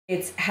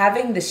It's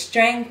having the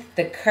strength,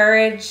 the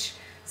courage,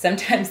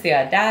 sometimes the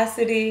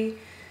audacity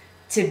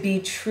to be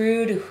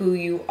true to who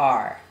you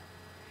are,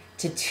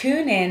 to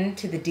tune in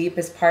to the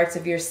deepest parts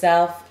of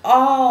yourself,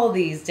 all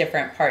these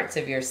different parts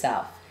of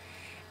yourself,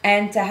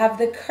 and to have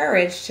the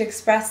courage to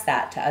express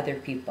that to other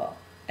people,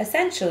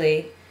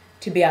 essentially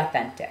to be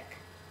authentic.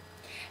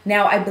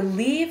 Now, I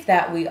believe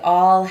that we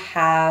all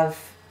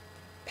have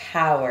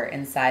power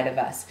inside of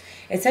us.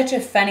 It's such a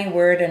funny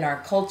word in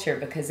our culture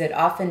because it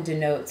often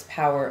denotes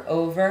power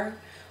over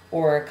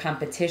or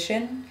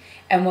competition.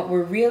 And what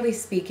we're really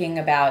speaking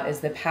about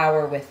is the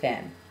power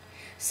within.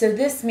 So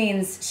this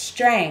means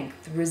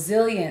strength,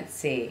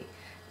 resiliency,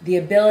 the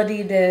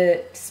ability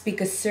to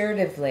speak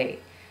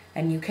assertively.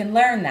 And you can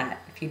learn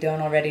that if you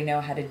don't already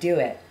know how to do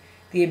it.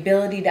 The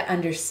ability to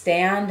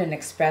understand and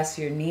express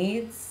your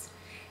needs,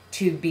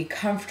 to be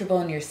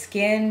comfortable in your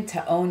skin,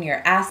 to own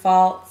your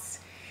faults.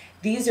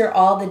 These are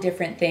all the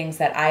different things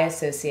that I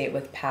associate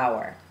with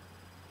power.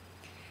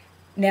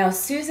 Now,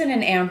 Susan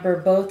and Amber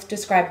both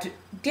described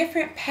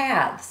different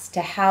paths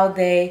to how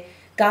they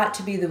got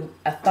to be the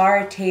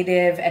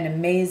authoritative and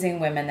amazing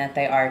women that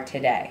they are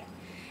today.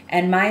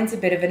 And mine's a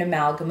bit of an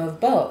amalgam of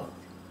both.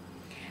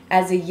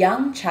 As a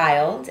young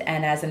child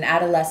and as an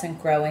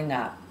adolescent growing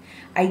up,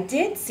 I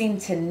did seem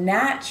to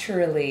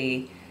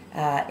naturally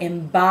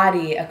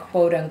embody a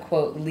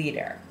quote-unquote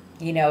leader,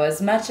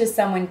 as much as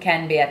someone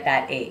can be at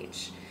that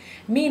age.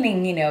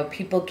 Meaning,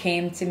 people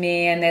came to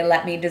me and they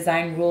let me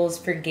design rules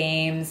for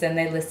games and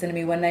they listened to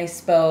me when I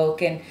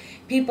spoke, and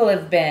people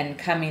have been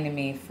coming to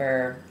me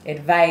for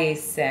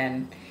advice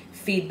and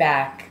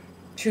feedback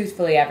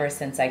truthfully ever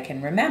since I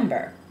can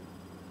remember.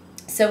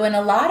 So in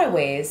a lot of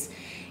ways,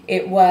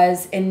 it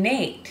was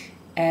innate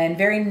and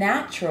very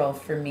natural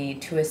for me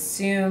to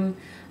assume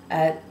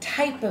a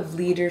type of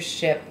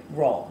leadership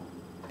role.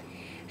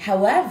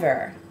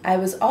 However, I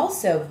was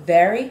also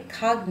very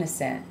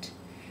cognizant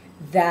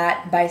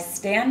that by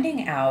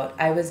standing out,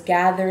 I was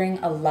gathering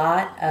a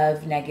lot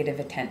of negative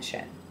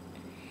attention.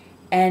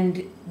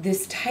 And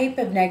this type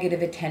of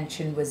negative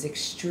attention was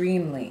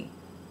extremely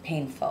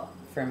painful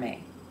for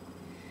me.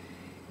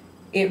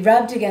 It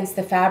rubbed against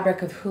the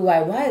fabric of who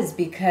I was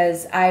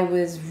because I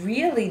was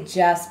really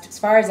just, as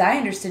far as I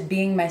understood,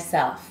 being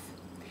myself.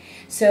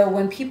 So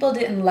when people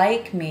didn't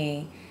like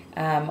me,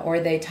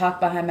 or they talked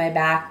behind my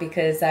back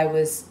because I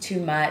was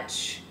too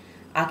much,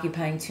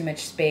 occupying too much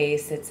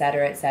space,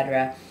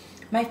 etc.,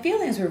 my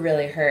feelings were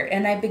really hurt,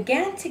 and I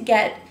began to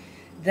get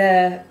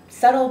the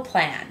subtle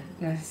plan.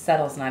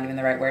 Subtle's not even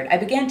the right word. I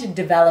began to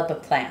develop a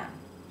plan,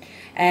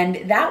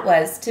 and that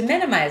was to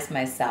minimize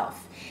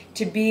myself,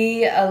 to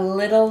be a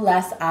little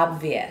less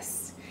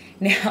obvious.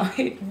 Now,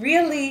 it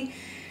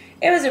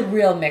was a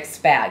real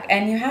mixed bag,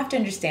 and you have to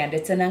understand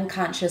it's an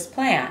unconscious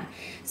plan.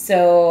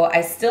 So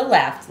I still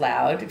laughed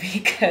loud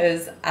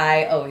because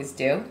I always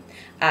do.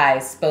 I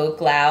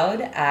spoke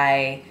loud.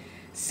 I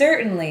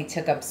certainly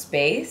took up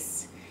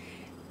space.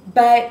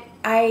 But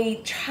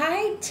I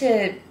tried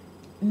to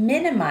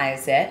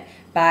minimize it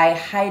by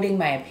hiding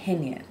my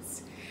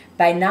opinions,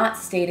 by not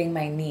stating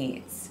my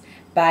needs,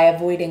 by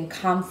avoiding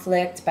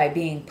conflict, by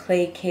being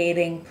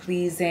placating,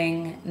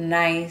 pleasing,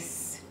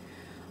 nice.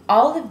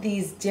 All of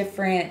these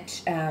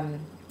different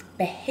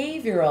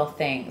behavioral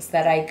things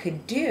that I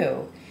could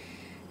do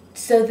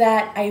so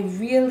that I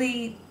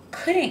really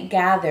couldn't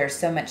gather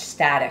so much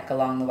static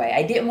along the way.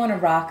 I didn't want to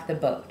rock the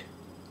boat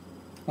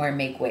or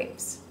make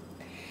waves.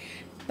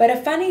 But a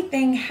funny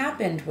thing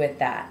happened with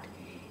that.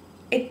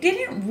 It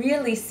didn't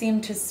really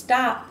seem to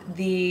stop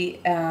the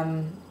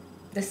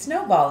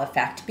snowball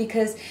effect,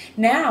 because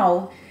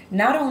now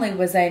not only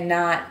was I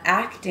not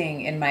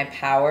acting in my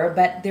power,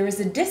 but there was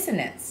a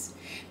dissonance,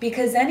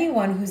 because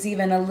anyone who's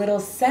even a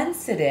little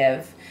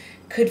sensitive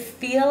could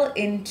feel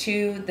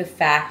into the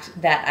fact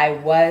that I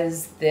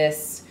was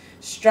this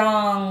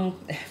strong,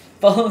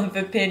 full of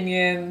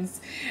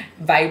opinions,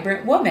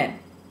 vibrant woman.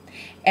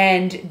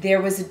 And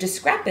there was a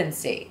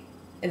discrepancy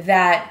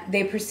that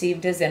they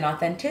perceived as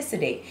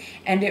inauthenticity.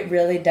 And it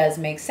really does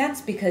make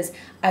sense because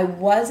I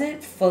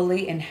wasn't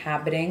fully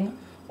inhabiting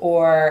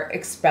or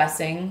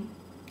expressing,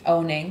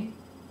 owning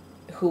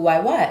who I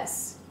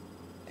was.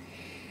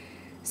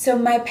 So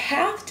my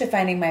path to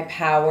finding my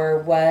power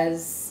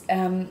was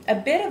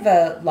a bit of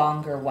a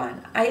longer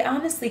one. I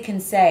honestly can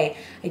say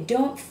I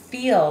don't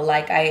feel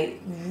like I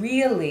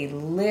really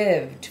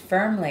lived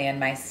firmly in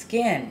my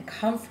skin,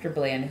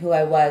 comfortably in who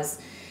I was,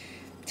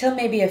 till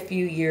maybe a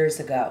few years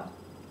ago.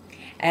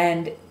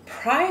 And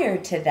prior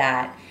to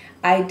that,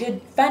 I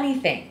did funny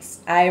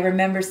things. I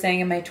remember saying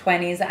in my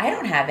 20s, I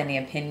don't have any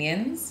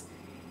opinions.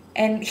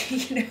 And,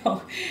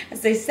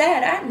 as I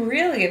said, I'm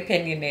really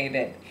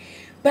opinionated.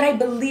 But I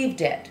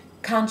believed it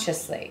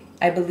consciously.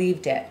 I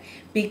believed it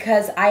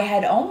because I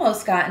had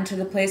almost gotten to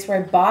the place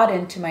where I bought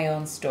into my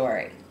own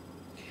story.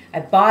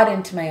 I bought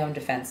into my own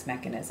defense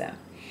mechanism.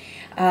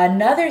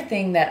 Another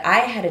thing that I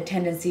had a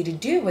tendency to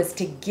do was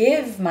to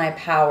give my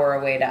power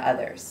away to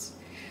others.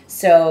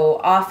 So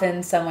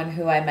often someone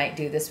who I might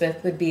do this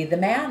with would be the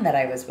man that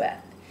I was with.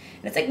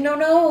 And it's like,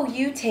 no,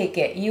 you take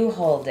it, you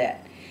hold it.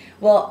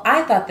 Well,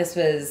 I thought this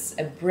was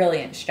a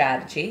brilliant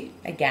strategy,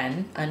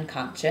 again,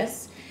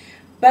 unconscious.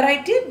 But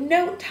I did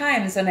note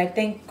times when I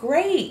think,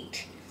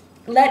 great,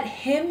 let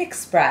him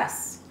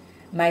express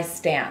my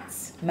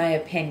stance, my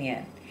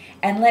opinion,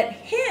 and let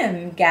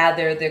him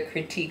gather the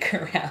critique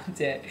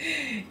around it,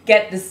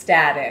 get the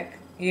static,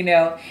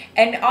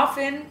 And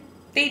often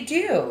they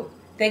do.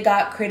 They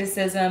got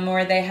criticism,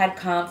 or they had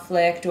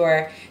conflict,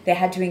 or they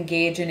had to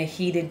engage in a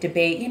heated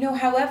debate,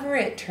 however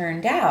it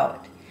turned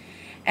out.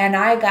 And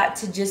I got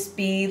to just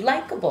be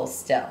likable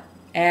still,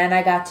 and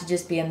I got to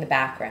just be in the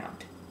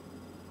background.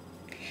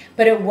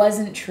 But it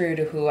wasn't true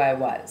to who I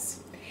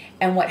was.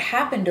 And what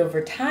happened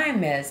over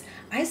time is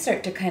I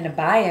start to kind of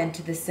buy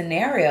into the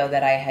scenario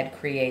that I had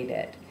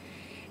created.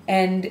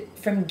 And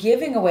from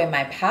giving away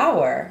my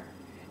power,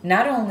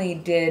 not only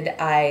did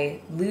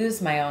I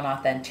lose my own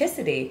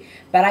authenticity,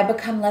 but I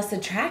become less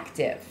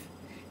attractive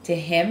to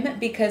him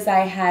because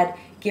I had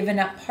given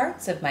up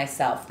parts of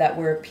myself that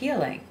were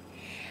appealing.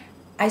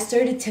 I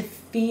started to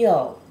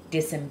feel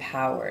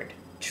disempowered,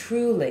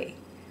 truly.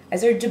 I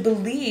started to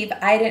believe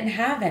I didn't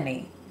have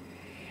any.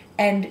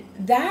 And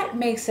that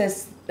makes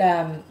us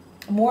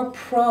more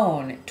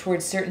prone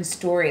towards certain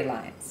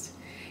storylines.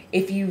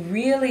 If you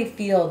really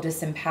feel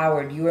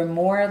disempowered, you are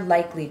more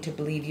likely to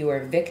believe you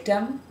are a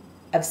victim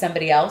of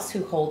somebody else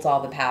who holds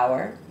all the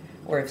power,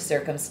 or of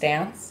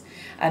circumstance.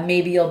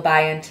 Maybe you'll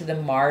buy into the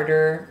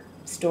martyr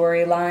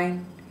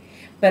storyline.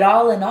 But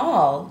all in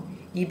all,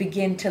 you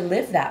begin to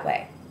live that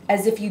way,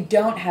 as if you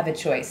don't have a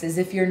choice, as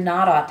if you're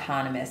not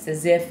autonomous,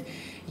 as if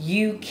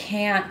you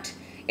can't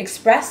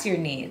express your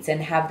needs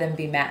and have them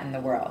be met in the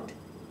world.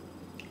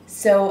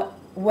 So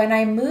when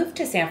I moved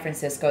to San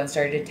Francisco and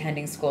started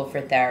attending school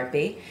for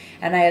therapy,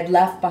 and I had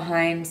left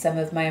behind some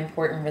of my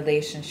important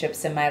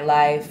relationships in my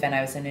life, and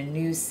I was in a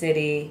new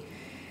city,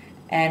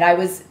 and I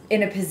was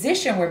in a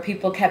position where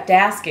people kept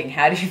asking,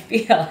 how do you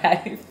feel? How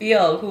do you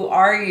feel? Who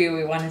are you?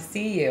 We want to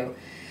see you.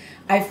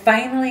 I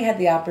finally had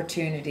the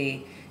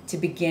opportunity to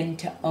begin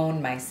to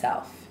own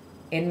myself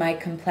in my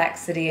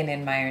complexity and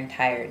in my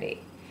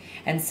entirety.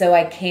 And so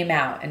I came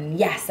out, and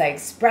yes, I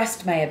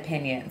expressed my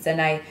opinions,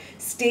 and I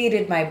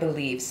stated my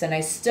beliefs, and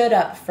I stood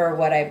up for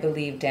what I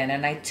believed in,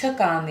 and I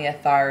took on the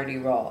authority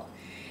role.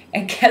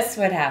 And guess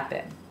what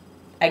happened?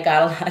 I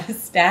got a lot of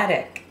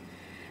static.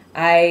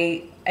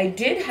 I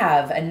did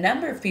have a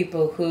number of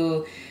people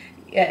who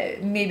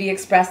maybe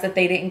expressed that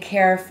they didn't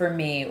care for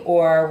me,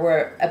 or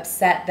were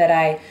upset that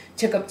I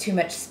took up too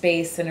much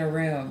space in a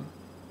room.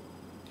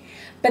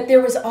 But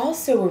there was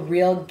also a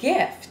real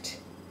gift.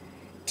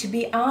 To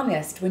be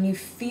honest, when you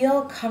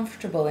feel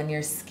comfortable in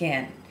your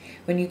skin,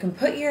 when you can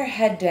put your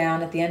head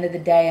down at the end of the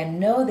day and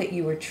know that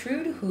you were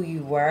true to who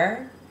you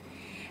were,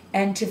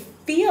 and to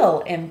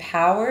feel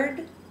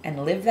empowered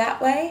and live that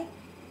way,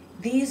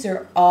 these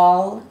are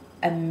all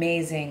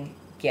amazing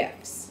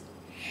gifts.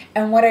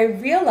 And what I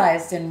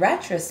realized in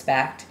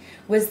retrospect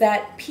was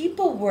that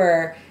people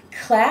were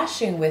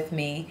clashing with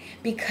me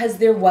because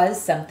there was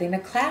something to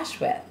clash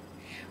with.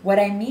 What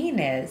I mean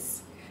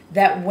is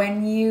that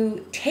when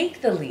you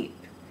take the leap,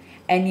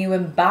 and you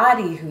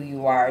embody who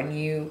you are, and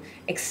you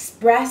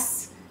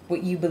express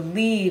what you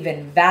believe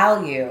and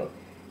value,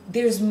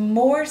 there's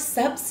more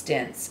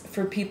substance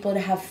for people to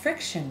have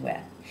friction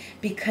with,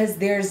 because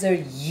there's a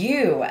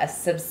you, a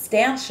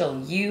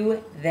substantial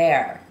you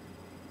there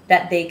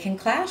that they can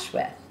clash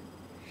with.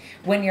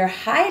 When you're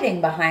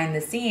hiding behind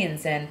the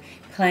scenes and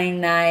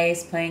playing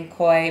nice, playing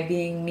coy,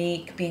 being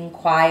meek, being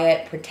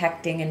quiet,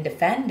 protecting and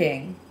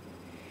defending,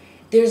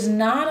 there's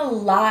not a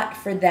lot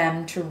for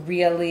them to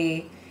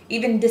really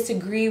even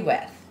disagree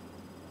with.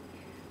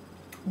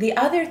 The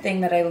other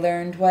thing that I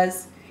learned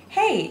was,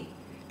 hey,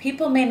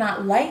 people may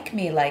not like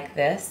me like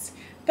this,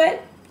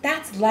 but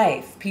that's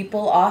life.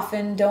 People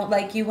often don't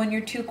like you when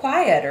you're too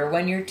quiet or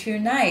when you're too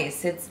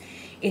nice.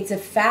 It's a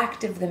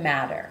fact of the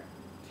matter.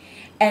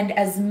 And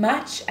as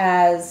much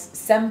as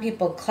some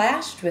people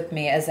clashed with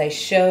me as I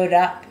showed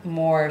up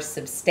more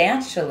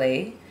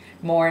substantially,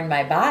 more in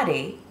my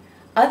body,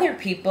 other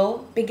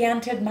people began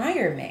to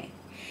admire me.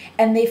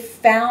 And they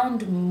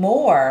found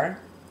more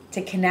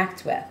to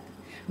connect with,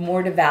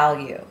 more to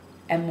value,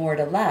 and more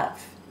to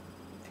love.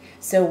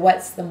 So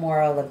what's the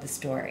moral of the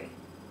story?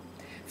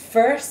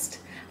 First,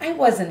 I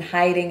wasn't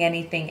hiding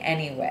anything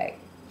anyway.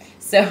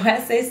 So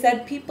as I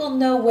said, people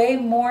know way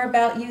more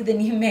about you than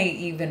you may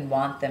even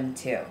want them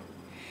to.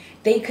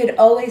 They could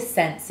always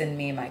sense in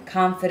me my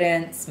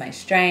confidence, my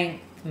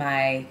strength,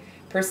 my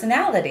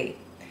personality.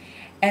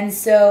 And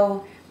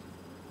so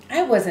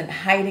I wasn't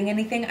hiding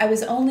anything. I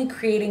was only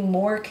creating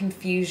more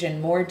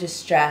confusion, more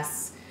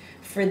distress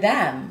for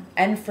them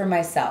and for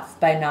myself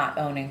by not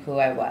owning who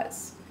I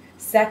was.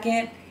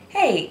 Second,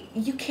 hey,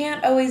 you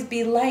can't always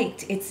be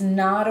liked. It's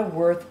not a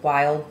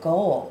worthwhile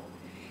goal.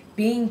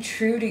 Being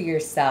true to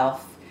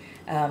yourself,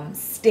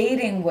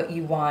 stating what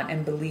you want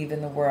and believe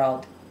in the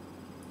world,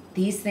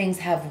 these things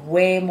have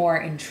way more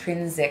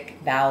intrinsic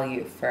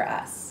value for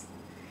us.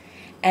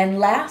 And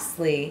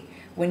lastly,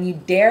 when you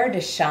dare to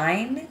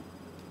shine,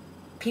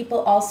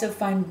 people also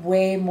find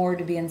way more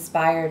to be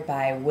inspired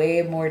by,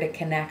 way more to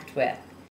connect with.